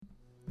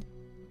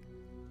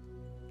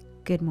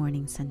Good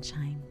morning,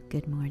 sunshine.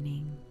 Good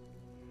morning.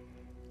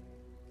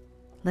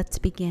 Let's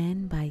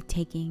begin by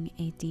taking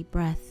a deep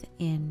breath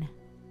in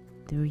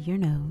through your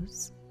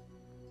nose.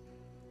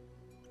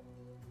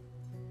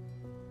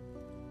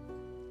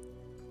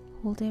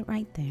 Hold it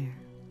right there.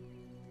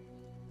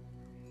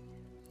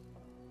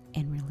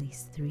 And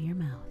release through your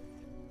mouth.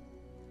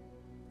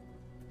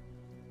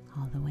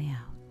 All the way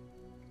out.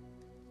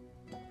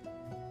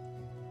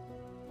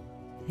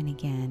 And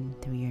again,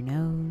 through your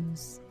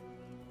nose.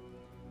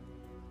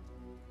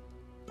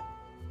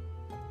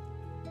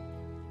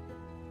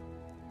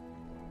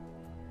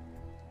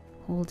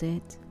 Hold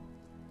it.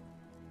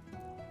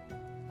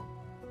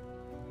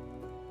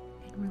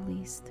 And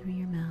release through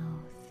your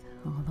mouth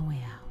all the way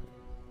out.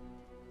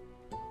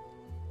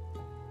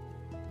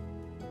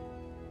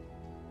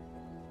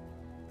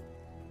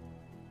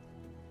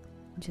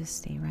 Just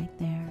stay right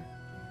there,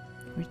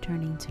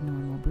 returning to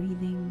normal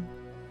breathing.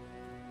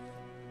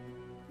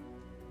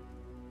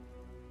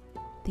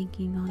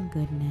 Thinking on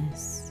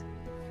goodness,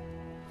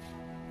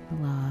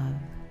 love,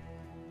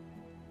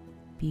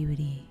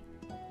 beauty.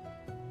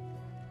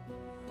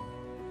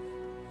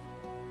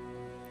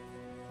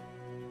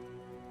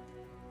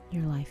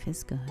 Your life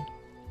is good.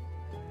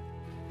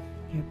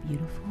 You're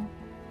beautiful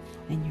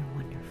and you're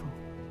wonderful.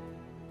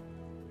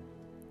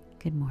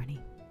 Good morning.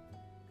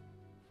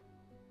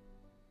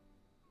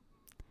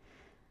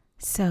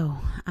 So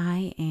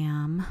I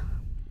am,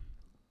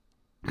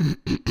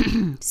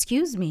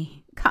 excuse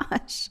me,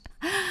 gosh,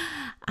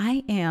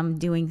 I am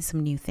doing some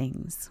new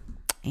things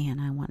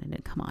and I wanted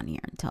to come on here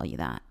and tell you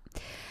that.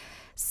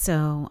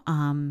 So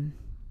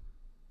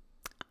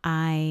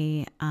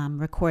I am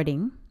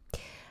recording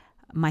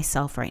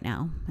myself right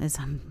now as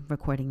I'm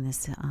recording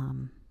this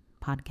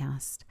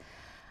podcast.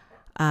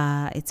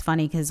 It's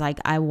funny because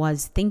I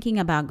was thinking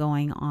about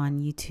going on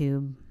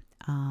YouTube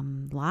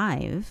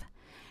live,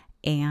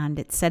 and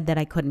it said that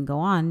I couldn't go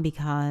on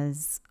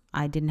because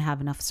I didn't have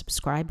enough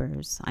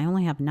subscribers. I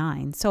only have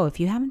 9. So if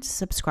you haven't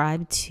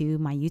subscribed to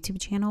my YouTube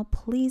channel,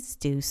 please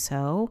do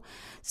so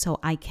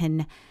I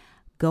can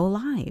go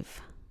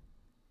live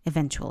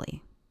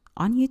eventually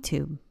on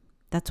YouTube.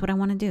 That's what I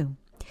want to do.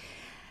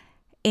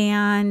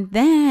 And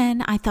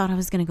then I thought I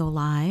was going to go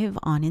live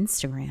on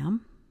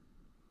Instagram,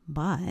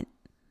 but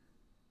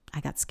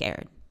I got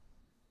scared.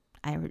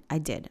 I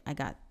did. I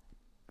got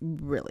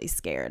really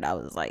scared. I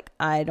was like,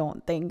 I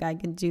don't think I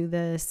can do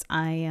this.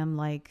 I am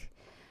like,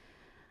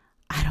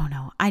 I don't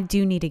know. I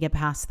do need to get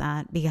past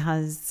that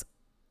because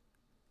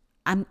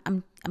I'm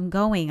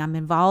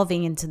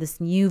evolving into this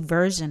new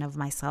version of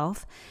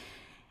myself,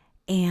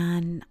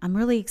 and I'm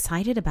really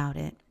excited about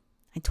it.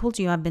 I told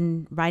you I've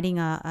been writing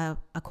a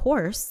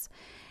course,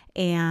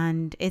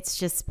 and it's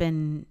just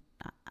been,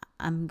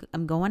 I'm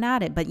going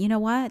at it. But you know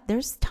what?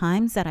 There's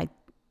times that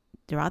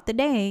throughout the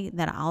day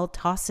that I'll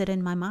toss it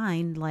in my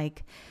mind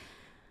like,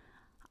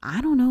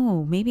 I don't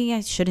know, maybe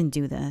I shouldn't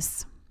do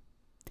this.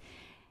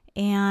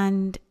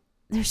 And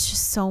there's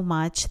just so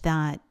much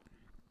that,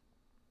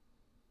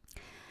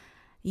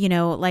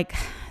 like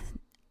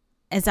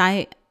as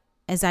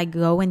I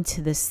go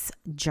into this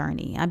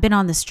journey, I've been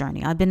on this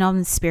journey. I've been on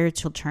the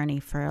spiritual journey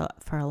for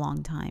a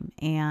long time.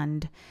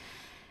 And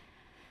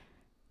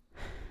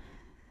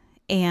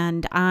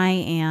I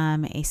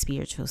am a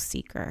spiritual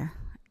seeker.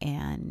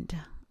 And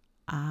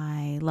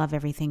I love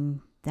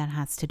everything that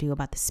has to do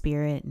about the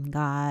spirit and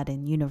God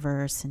and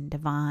universe and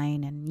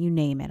divine and you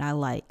name it. I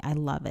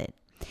love it.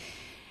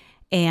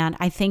 And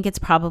I think it's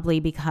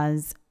probably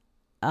because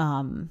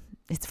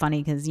it's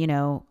funny because,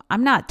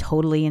 I'm not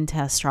totally into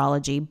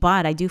astrology,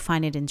 but I do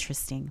find it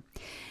interesting.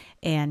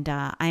 And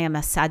I am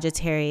a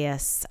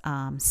Sagittarius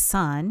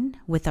sun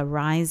with a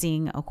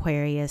rising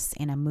Aquarius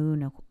and a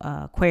moon,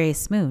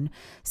 Aquarius moon.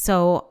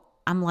 So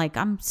I'm like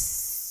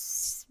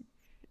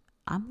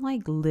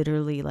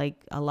literally like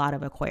a lot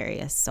of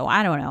Aquarius. So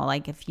I don't know,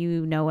 like if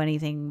you know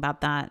anything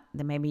about that,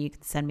 then maybe you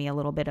can send me a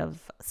little bit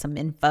of some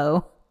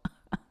info,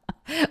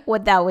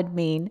 what that would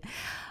mean.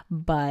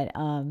 But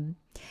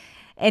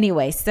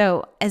anyway,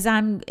 so as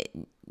I'm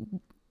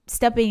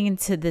stepping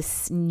into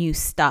this new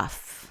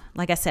stuff,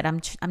 like I said,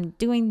 I'm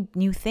doing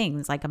new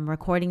things. Like I'm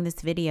recording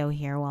this video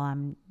here while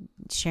I'm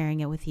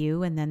sharing it with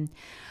you. And then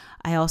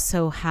I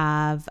also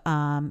have,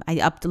 I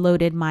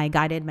uploaded my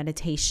guided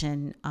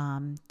meditation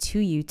to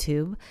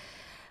YouTube.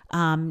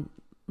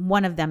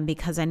 One of them,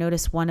 because I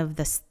noticed one of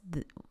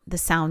the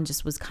sound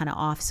just was kind of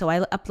off. So I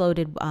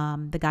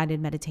uploaded the guided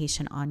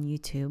meditation on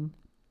YouTube.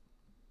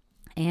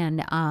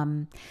 And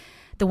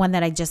the one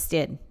that I just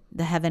did,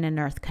 the Heaven and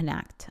Earth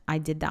Connect, I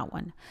did that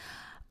one.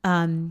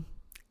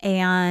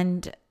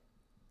 And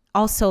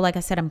also, like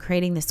I said, I'm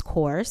creating this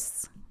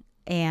course,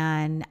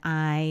 and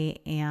I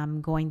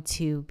am going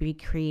to be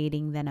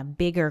creating then a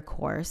bigger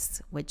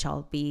course, which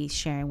I'll be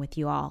sharing with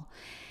you all,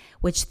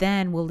 which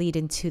then will lead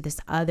into this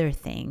other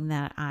thing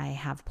that I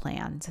have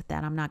planned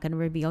that I'm not going to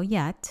reveal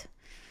yet,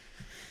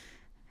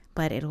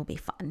 but it'll be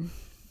fun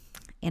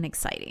and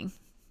exciting.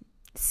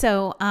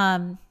 So,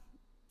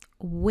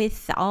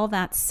 with all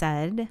that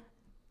said,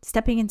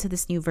 stepping into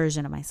this new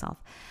version of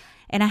myself.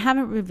 And I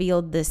haven't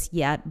revealed this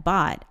yet,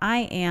 but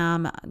I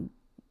am,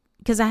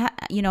 because I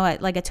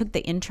took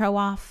the intro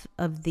off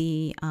of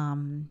the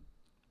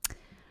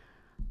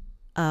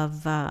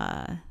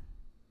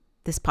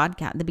this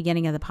podcast, the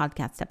beginning of the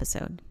podcast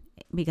episode,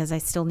 because I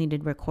still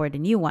needed to record a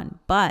new one.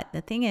 But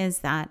the thing is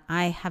that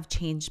I have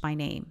changed my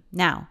name.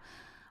 Now,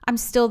 I'm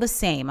still the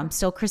same. I'm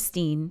still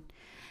Christine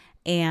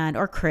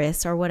or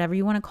Chris or whatever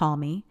you want to call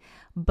me.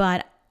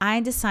 But I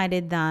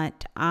decided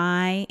that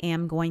I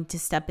am going to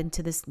step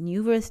into this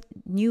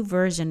new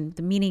version,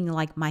 the meaning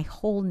like my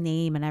whole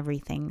name and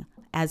everything,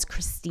 as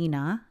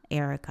Christina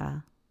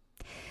Erica.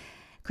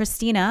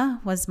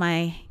 Christina was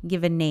my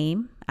given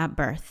name at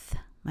birth.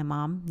 My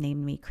mom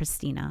named me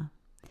Christina.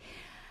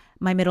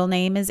 My middle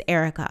name is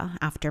Erica,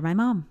 after my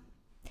mom.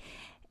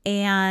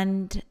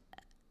 And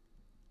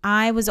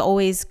I was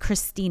always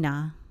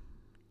Christina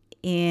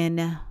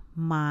in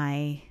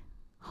my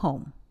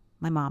home.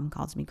 My mom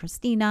calls me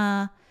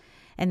Christina,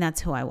 and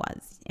that's who I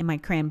was. And my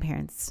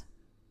grandparents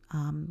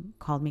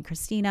called me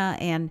Christina.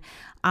 And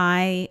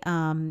I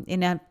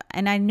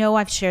know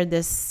I've shared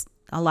this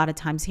a lot of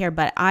times here,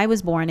 but I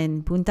was born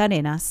in Punta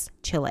Arenas,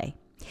 Chile.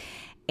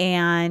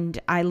 And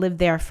I lived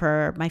there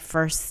for my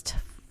first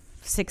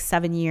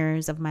 6-7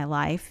 years of my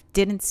life.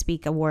 Didn't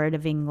speak a word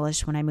of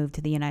English when I moved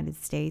to the United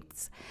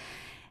States.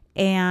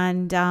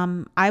 And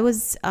I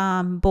was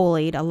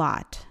bullied a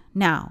lot.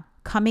 Now,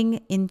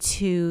 coming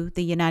into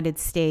the United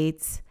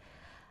States,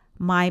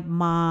 my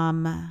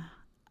mom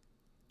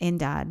and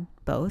dad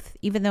both,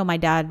 even though my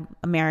dad,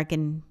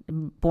 American,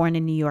 born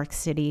in New York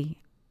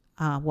City,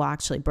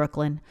 actually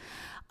Brooklyn.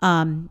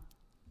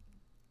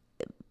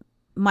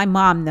 My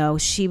mom, though,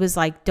 she was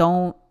like,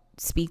 don't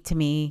speak to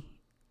me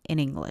in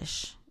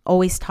English.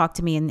 Always talk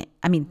to me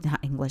not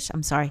English,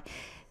 I'm sorry.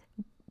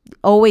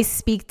 Always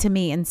speak to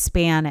me in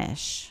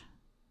Spanish.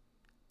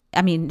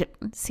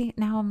 See,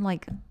 now I'm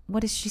like,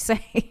 what does she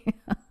say?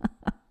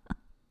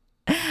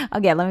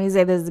 Okay, let me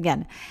say this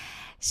again.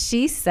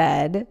 She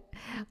said,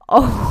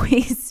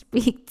 always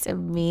speak to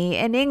me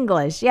in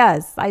English.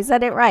 Yes, I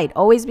said it right.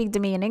 Always speak to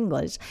me in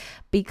English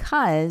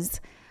because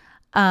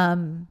I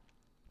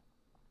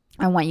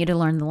want you to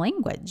learn the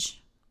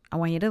language.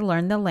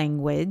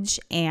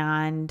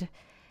 And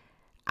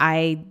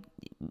I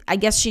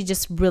guess she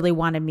just really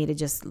wanted me to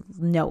just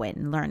know it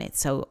and learn it.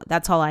 So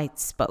that's all I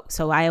spoke.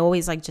 So I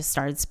always just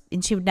started,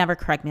 and she would never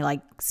correct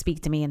me,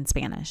 speak to me in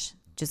Spanish.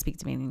 Just speak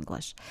to me in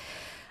English.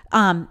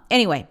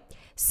 Anyway,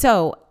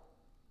 so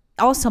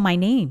also my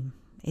name,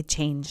 it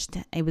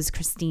changed. It was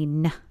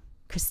Christine.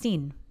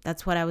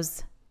 That's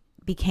what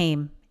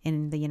became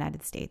in the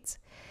United States.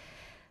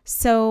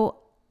 So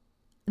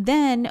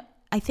then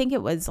I think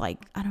it was I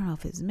don't know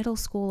if it was middle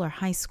school or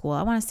high school.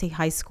 I want to say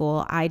high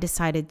school. I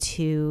decided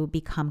to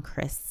become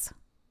Chris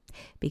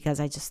because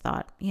I just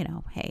thought,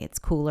 hey, it's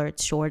cooler.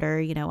 It's shorter.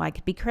 I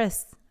could be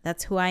Chris.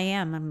 That's who I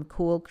am. I'm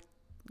cool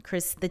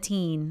Chris the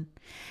teen.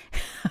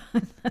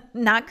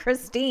 Not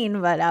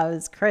Christine, but I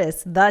was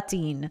Chris the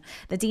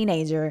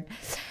teenager.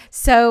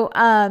 So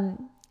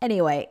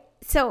anyway,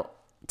 so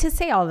to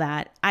say all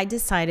that, I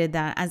decided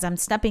that as I'm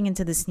stepping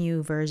into this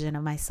new version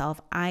of myself,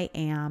 I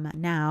am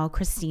now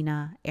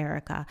Christina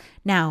Erica.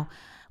 Now,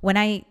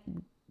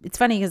 it's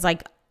funny because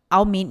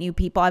I'll meet new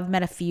people. I've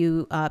met a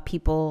few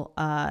people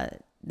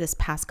this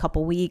past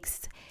couple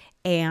weeks,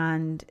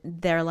 and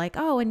they're like,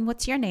 "Oh, and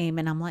what's your name?"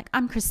 And I'm like,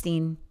 "I'm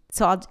Christine."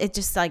 So it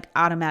just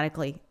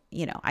automatically,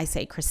 I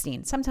say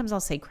Christine. Sometimes I'll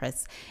say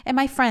Chris. And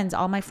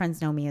all my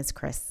friends know me as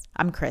Chris.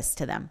 I'm Chris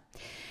to them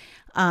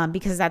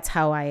because that's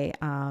how I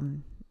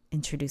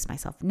introduce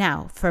myself.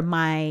 Now, for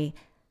my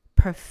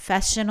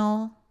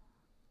professional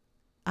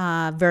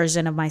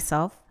version of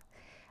myself,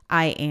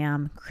 I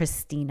am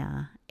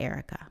Christina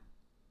Erica.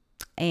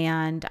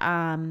 And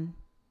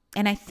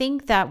I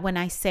think that when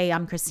I say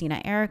I'm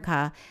Christina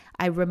Erica,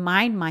 I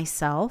remind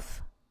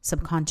myself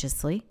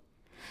subconsciously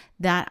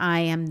that I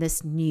am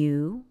this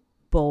new,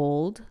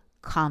 bold,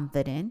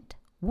 confident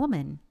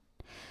woman.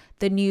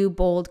 The new,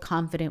 bold,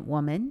 confident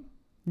woman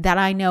that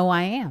I know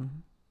I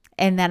am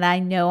and that I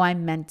know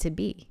I'm meant to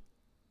be.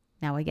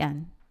 Now,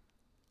 again,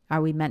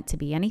 are we meant to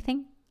be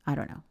anything? I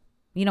don't know.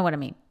 You know what I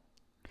mean?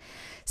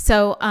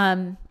 So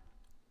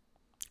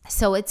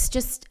it's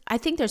just, I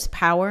think there's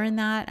power in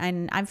that.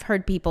 And I've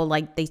heard people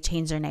they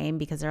change their name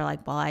because they're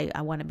like, well,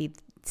 I want to be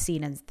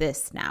seen as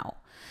this now.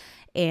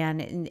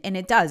 And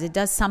it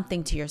does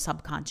something to your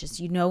subconscious.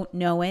 You don't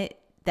know it,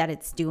 that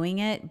it's doing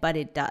it, but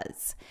it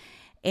does.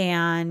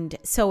 And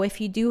so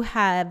if you do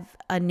have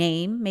a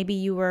name, maybe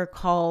you were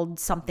called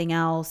something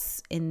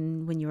else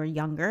when you were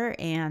younger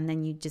and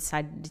then you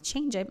decided to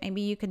change it,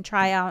 maybe you can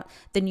try out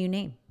the new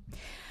name.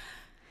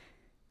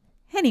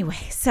 Anyway,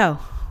 so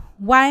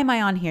why am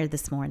I on here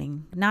this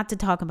morning? Not to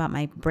talk about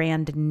my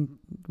brand and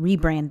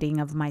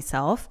rebranding of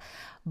myself,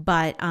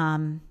 but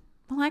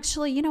well,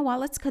 actually, you know what?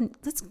 Let's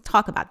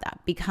talk about that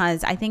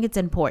because I think it's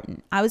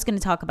important. I was going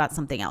to talk about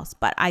something else,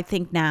 but I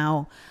think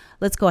now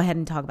let's go ahead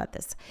and talk about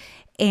this.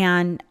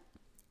 And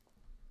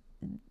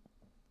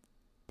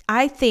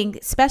I think,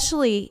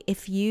 especially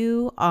if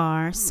you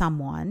are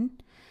someone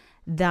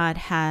that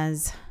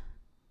has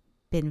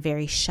been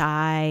very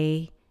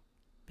shy,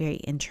 very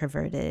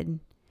introverted.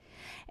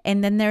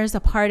 And then there's a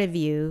part of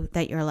you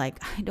that you're like,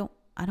 I don't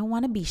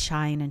want to be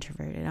shy and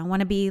introverted. I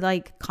want to be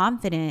like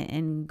confident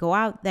and go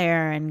out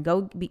there and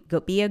go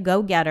be a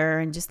go-getter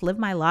and just live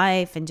my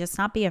life and just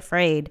not be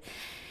afraid.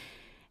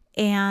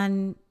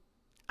 And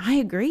I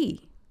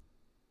agree.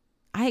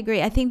 I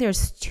think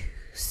there's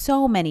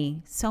so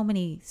many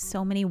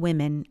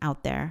women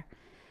out there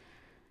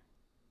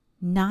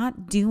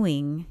not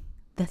doing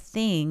the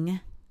thing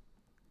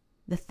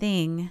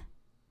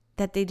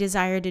that they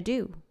desire to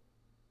do.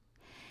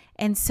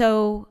 And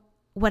so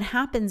what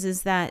happens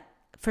is that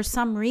for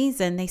some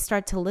reason they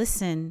start to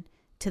listen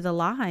to the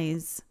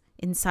lies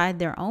inside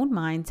their own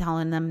mind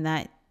telling them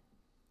that,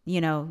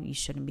 you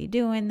shouldn't be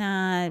doing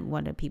that.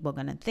 What are people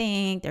going to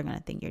think? They're going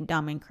to think you're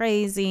dumb and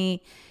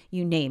crazy,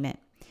 you name it.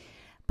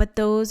 But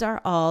those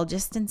are all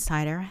just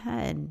inside our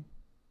head.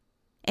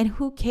 And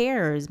who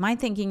cares? My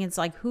thinking is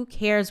like, who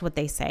cares what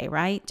they say,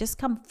 right? Just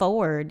come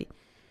forward.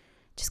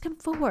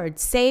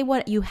 Say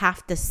what you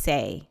have to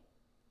say.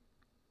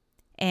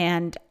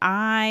 And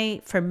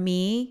I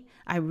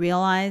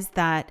realized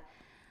that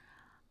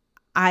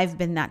I've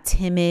been that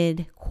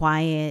timid,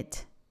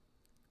 quiet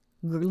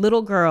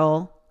little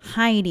girl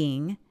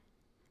hiding.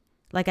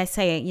 Like I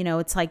say,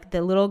 it's like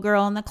the little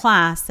girl in the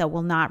class that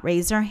will not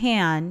raise her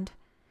hand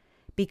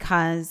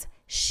because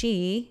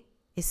she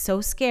is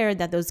so scared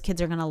that those kids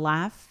are going to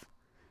laugh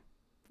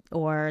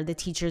or the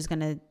teacher's going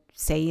to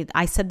say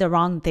I said the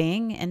wrong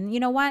thing. And you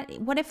know what?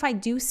 What if I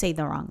do say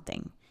the wrong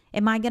thing?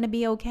 Am I going to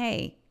be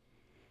okay?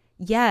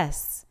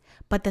 Yes.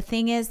 But the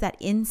thing is that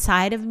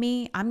inside of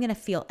me, I'm going to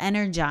feel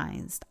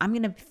energized. I'm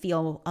going to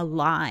feel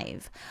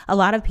alive. A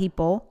lot of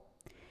people,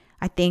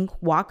 I think,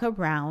 walk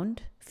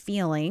around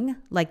feeling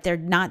like they're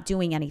not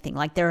doing anything,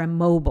 like they're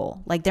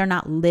immobile, like they're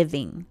not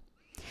living.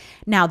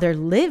 Now they're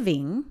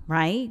living,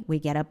 right? We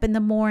get up in the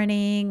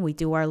morning, we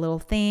do our little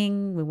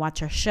thing, we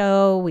watch our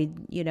show, we,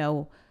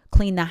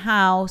 clean the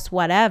house,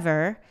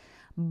 whatever.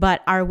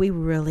 But are we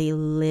really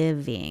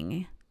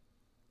living?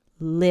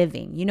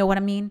 You know what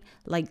I mean?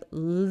 Like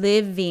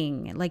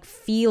living, like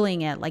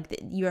feeling it,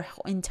 like your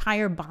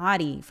entire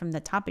body from the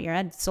top of your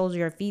head, soles of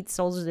your feet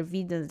to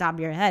the top of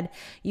your head.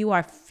 You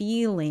are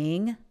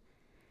feeling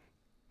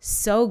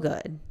so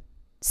good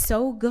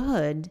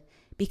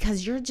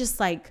because you're just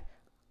like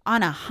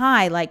on a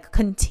high, like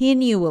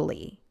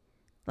continually,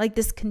 like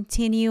this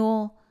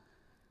continual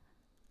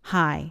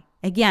high.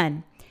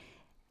 Again,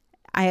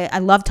 I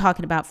love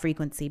talking about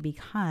frequency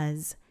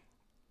because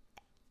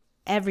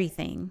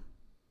everything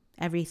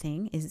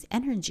is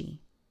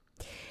energy.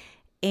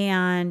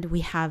 And we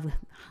have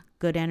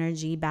good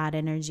energy, bad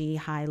energy,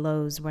 high,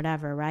 lows,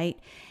 whatever, right?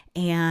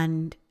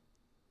 And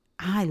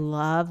I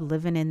love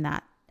living in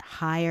that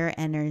higher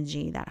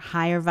energy, that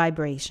higher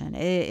vibration.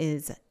 It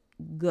is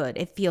good.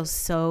 It feels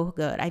so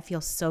good. I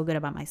feel so good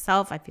about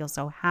myself. I feel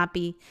so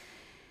happy.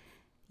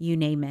 You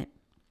name it.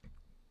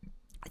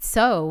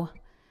 So,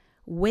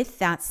 with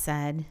that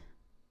said,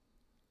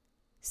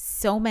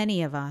 so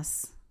many of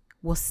us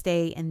will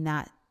stay in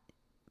that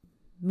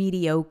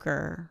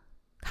mediocre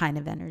kind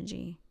of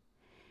energy.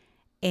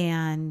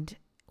 And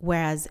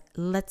whereas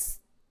let's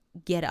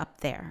get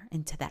up there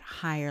into that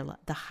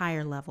the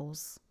higher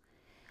levels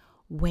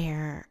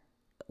where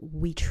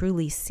we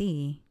truly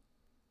see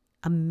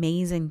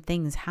amazing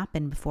things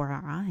happen before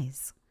our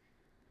eyes.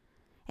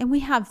 And we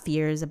have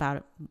fears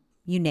about,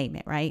 you name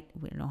it, right?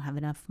 We don't have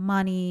enough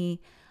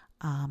money.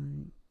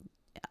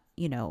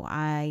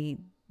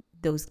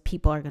 Those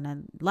people are going to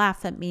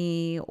laugh at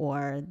me,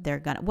 or they're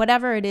going to,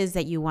 whatever it is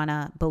that you want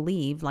to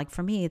believe. Like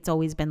for me, it's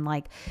always been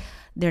like,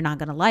 they're not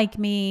going to like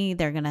me.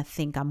 They're going to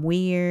think I'm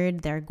weird.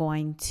 They're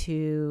going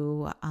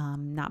to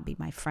not be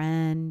my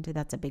friend.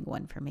 That's a big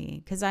one for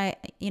me. Cause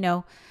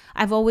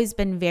I've always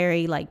been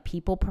very like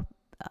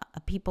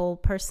a people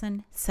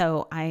person.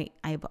 So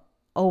I've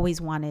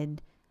always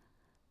wanted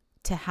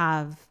to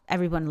have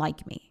everyone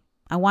like me.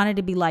 I wanted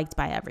to be liked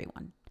by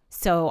everyone.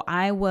 So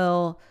I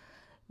will,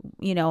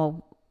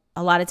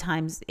 a lot of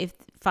times if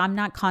I'm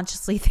not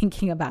consciously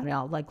thinking about it,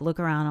 I'll like look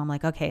around. I'm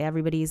like, okay,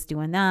 everybody's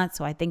doing that.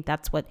 So I think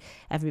that's what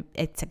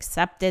it's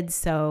accepted.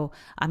 So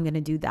I'm going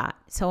to do that.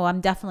 So I'm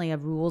definitely a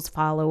rules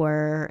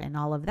follower and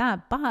all of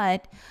that.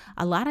 But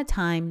a lot of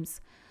times,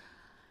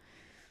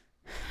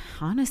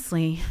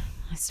 honestly,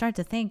 I start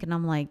to think and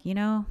I'm like,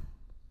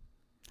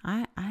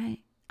 I'm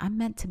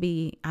meant to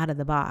be out of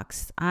the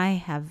box.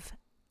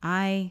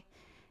 I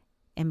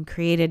am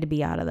created to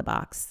be out of the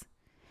box.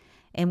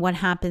 And what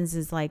happens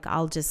is like,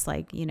 I'll just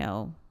like,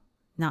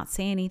 not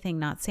say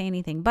anything.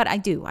 But I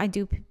do,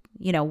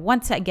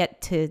 once I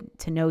get to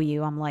know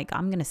you, I'm like,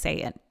 I'm going to say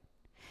it.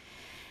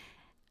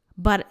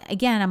 But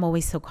again, I'm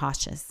always so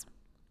cautious.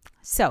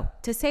 So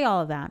to say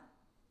all of that,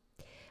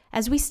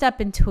 as we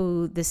step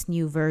into this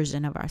new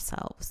version of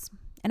ourselves,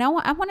 and I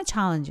want to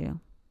challenge you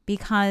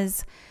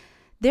because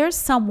there's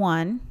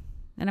someone,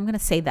 and I'm going to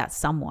say that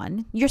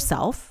someone,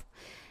 yourself.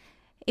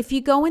 If you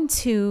go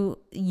into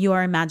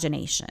your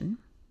imagination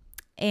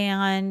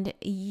and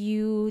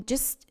you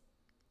just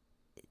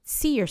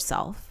see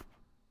yourself,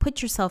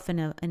 put yourself in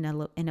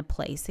a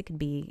place. It could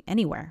be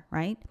anywhere,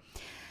 right?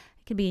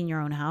 It could be in your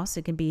own house.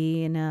 It could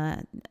be in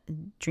a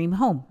dream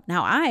home.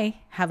 Now,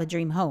 I have a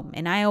dream home,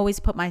 and I always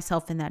put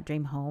myself in that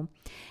dream home.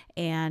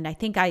 And I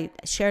think I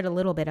shared a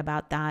little bit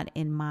about that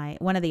in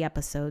one of the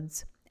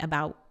episodes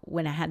about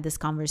when I had this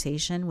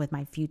conversation with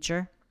my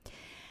future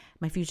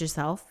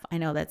self. I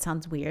know that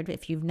sounds weird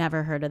if you've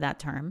never heard of that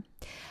term.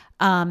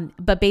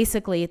 But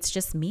basically, it's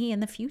just me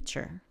in the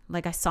future.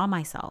 Like, I saw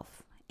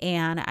myself,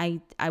 and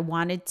I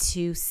wanted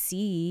to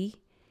see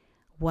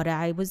what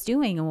I was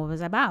doing and what it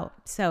was about.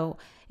 So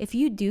if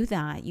you do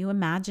that, you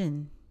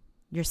imagine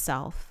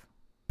yourself,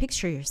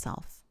 picture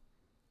yourself,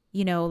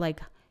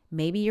 like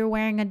maybe you're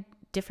wearing a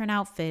different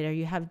outfit, or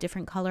you have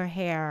different color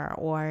hair,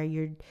 or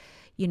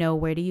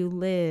where do you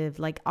live?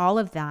 Like all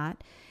of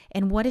that.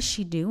 And what is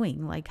she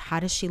doing? Like, how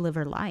does she live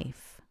her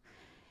life?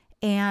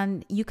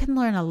 And you can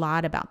learn a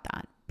lot about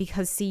that,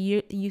 because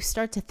see, you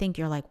start to think,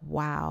 you're like,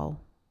 wow,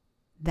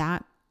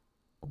 that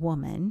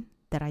woman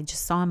that I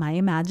just saw in my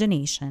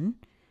imagination,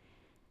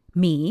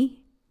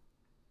 me,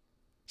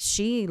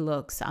 she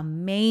looks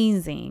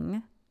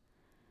amazing.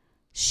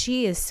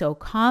 She is so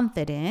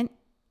confident.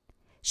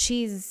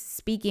 She's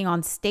speaking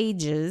on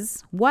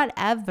stages,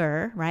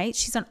 whatever, right?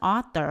 She's an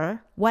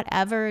author,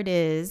 whatever it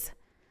is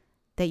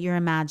that you're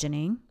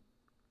imagining.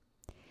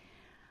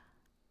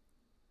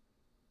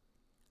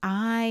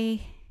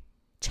 I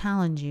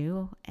challenge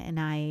you and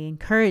I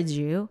encourage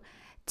you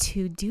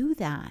to do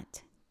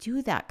that.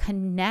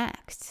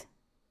 Connect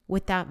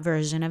with that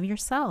version of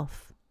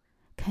yourself.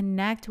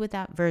 Connect with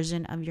that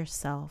version of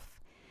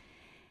yourself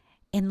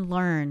and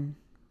learn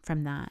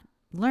from that.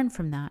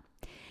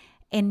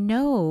 And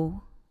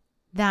know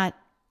that,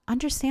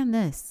 understand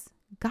this,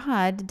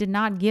 God did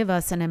not give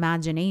us an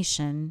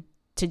imagination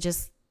to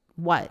just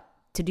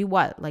to do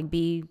what? Like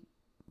be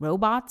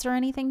robots or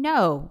anything?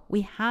 No,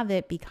 we have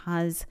it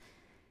because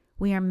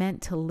we are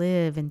meant to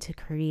live and to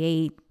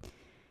create,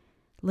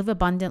 live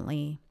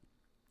abundantly,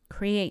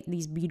 create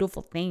these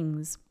beautiful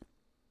things,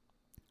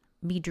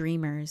 be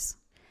dreamers,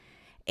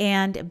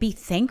 and be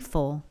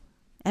thankful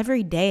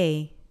every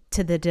day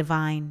to the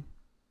divine,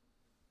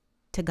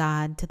 to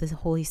God, to the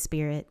Holy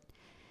Spirit.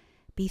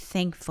 Be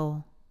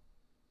thankful,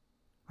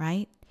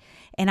 right?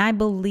 And I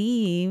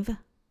believe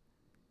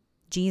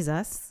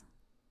Jesus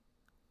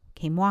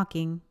came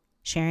walking,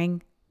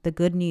 sharing the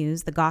good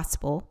news, the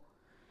gospel,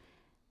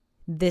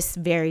 this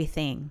very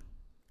thing.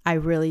 I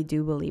really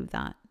do believe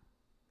that.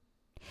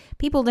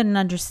 People didn't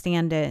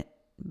understand it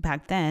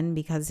back then,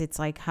 because it's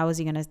like, how is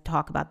he going to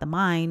talk about the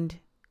mind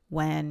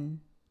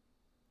when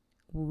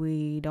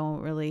we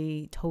don't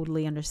really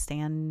totally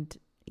understand,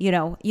 you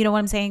know what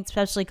I'm saying?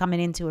 Especially coming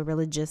into a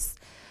religious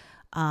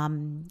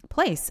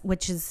place,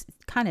 which is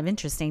kind of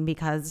interesting,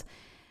 because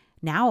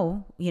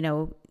now,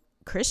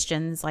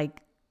 Christians,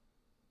 like,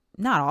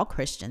 not all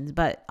Christians,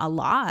 but a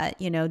lot,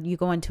 you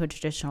go into a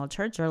traditional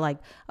church, they're like,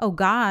 oh,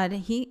 God,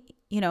 he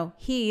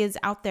is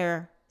out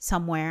there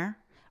somewhere,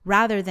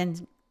 rather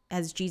than,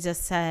 as Jesus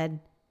said,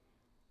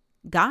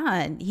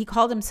 God, he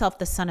called himself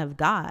the Son of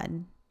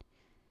God.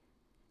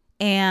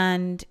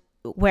 And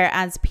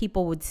whereas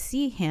people would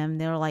see him,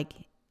 they're like,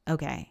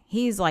 okay,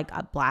 he's like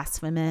a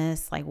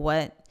blasphemous, like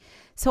what?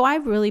 So I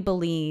really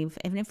believe,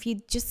 and if you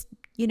just,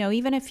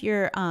 even if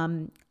you're,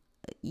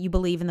 you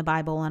believe in the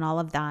Bible and all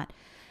of that,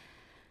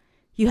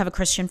 you have a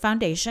Christian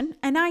foundation.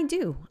 And I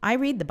do. I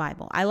read the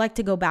Bible. I like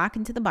to go back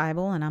into the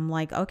Bible, and I'm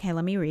like, okay,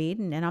 let me read.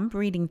 And I'm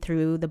reading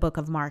through the book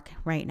of Mark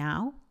right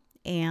now,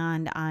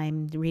 and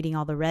I'm reading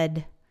all the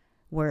red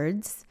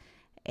words.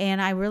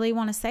 And I really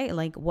want to say,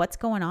 like, what's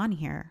going on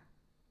here?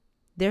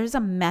 There's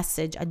a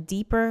message, a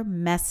deeper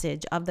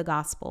message of the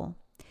gospel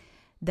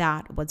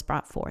that was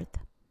brought forth.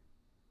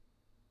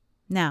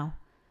 Now,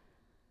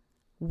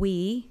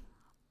 we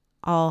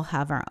all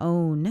have our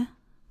own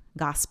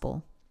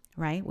gospel,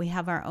 right? We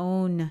have our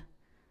own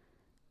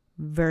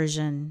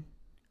version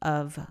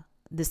of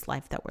this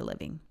life that we're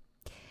living.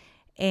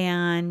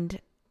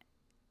 And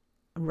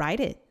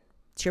write it.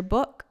 It's your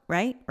book,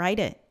 right? Write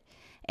it.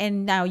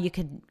 And now you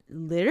could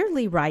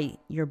literally write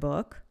your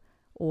book,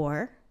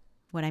 or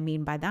what I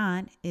mean by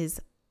that is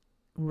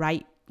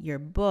write your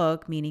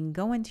book, meaning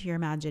go into your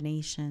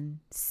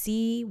imagination,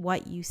 see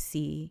what you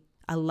see,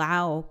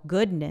 allow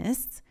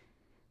goodness.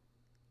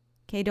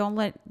 Okay, don't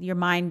let your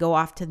mind go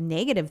off to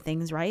negative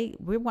things, right?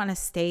 We want to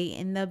stay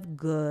in the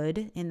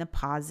good, in the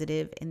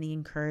positive, in the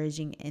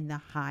encouraging, in the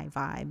high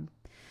vibe.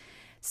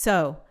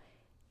 So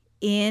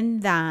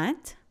in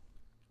that,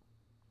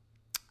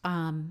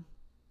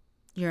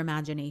 your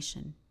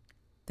imagination,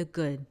 the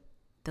good,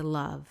 the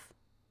love,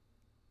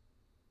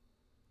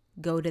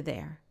 go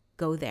there.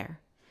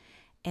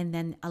 And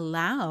then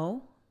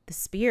allow the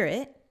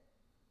Spirit,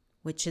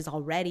 which is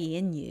already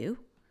in you,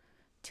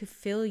 to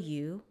fill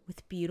you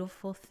with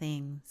beautiful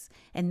things.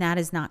 And that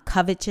is not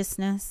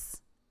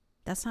covetousness.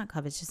 That's not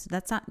covetousness.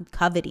 That's not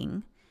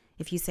coveting.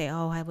 If you say,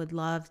 oh, I would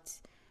love to.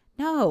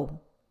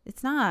 No,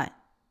 it's not.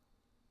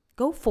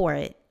 Go for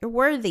it. You're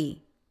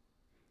worthy.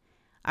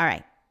 All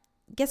right.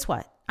 Guess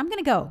what? I'm going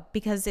to go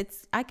because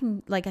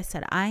like I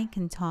said, I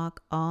can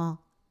talk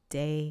all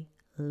day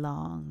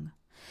long.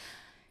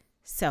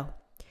 So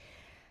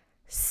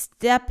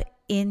step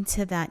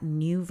into that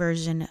new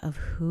version of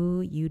who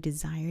you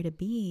desire to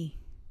be.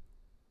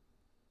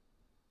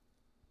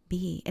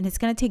 And it's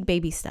going to take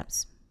baby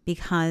steps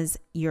because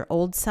your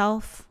old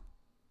self,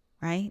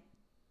 right?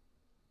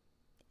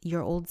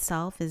 Your old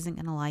self isn't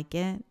going to like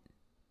it.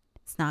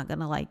 It's not going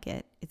to like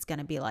it. It's going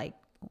to be like,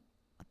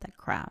 what the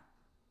crap?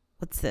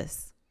 What's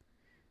this?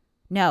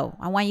 No,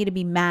 I want you to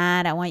be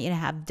mad. I want you to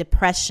have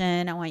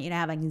depression. I want you to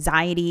have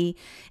anxiety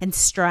and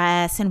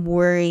stress and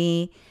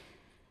worry.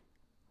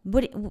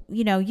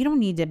 You don't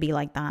need to be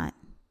like that.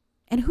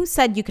 And who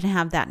said you can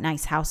have that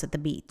nice house at the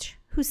beach?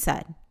 Who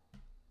said?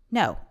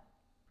 No.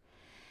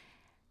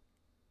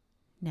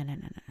 No.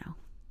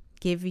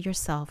 Give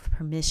yourself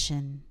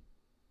permission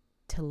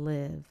to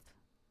live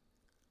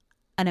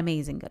an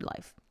amazing good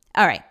life.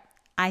 All right.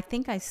 I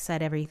think I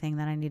said everything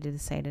that I needed to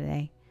say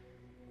today.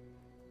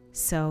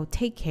 So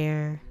take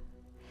care.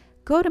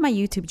 Go to my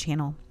YouTube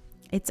channel.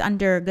 It's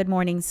under Good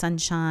Morning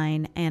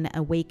Sunshine and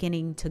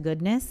Awakening to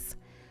Goodness.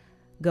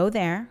 Go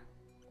there,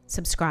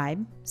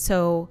 subscribe,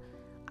 so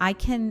I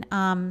can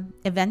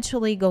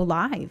eventually go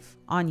live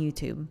on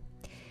YouTube.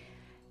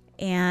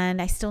 And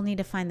I still need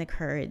to find the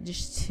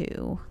courage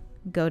to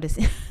go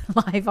to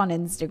live on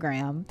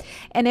Instagram.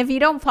 And if you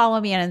don't follow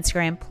me on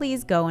Instagram,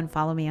 please go and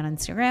follow me on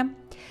Instagram.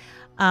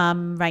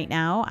 Right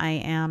now, I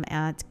am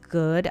at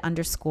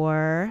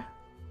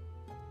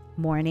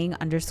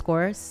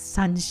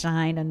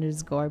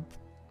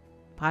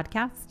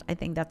good_morning_sunshine_podcast. I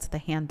think that's the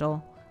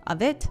handle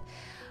of it.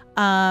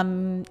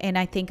 And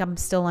I think I'm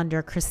still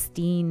under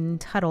Christine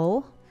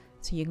Tuttle.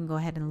 So you can go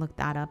ahead and look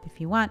that up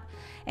if you want.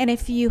 And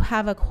if you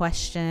have a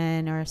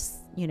question or,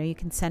 you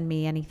can send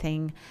me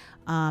anything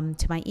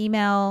to my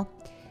email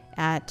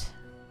at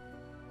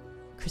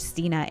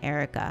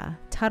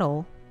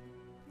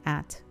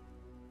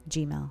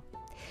ChristinaEricaTuttle@gmail.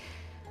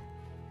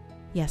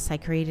 Yes, I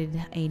created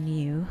a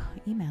new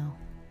email.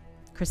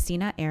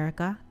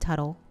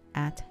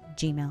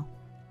 ChristinaEricaTuttle@gmail.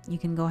 You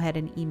can go ahead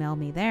and email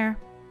me there.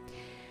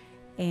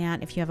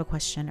 And if you have a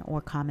question or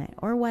comment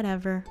or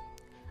whatever.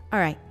 All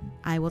right.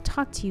 I will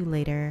talk to you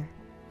later.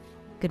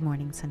 Good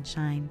morning,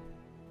 sunshine.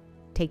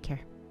 Take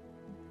care.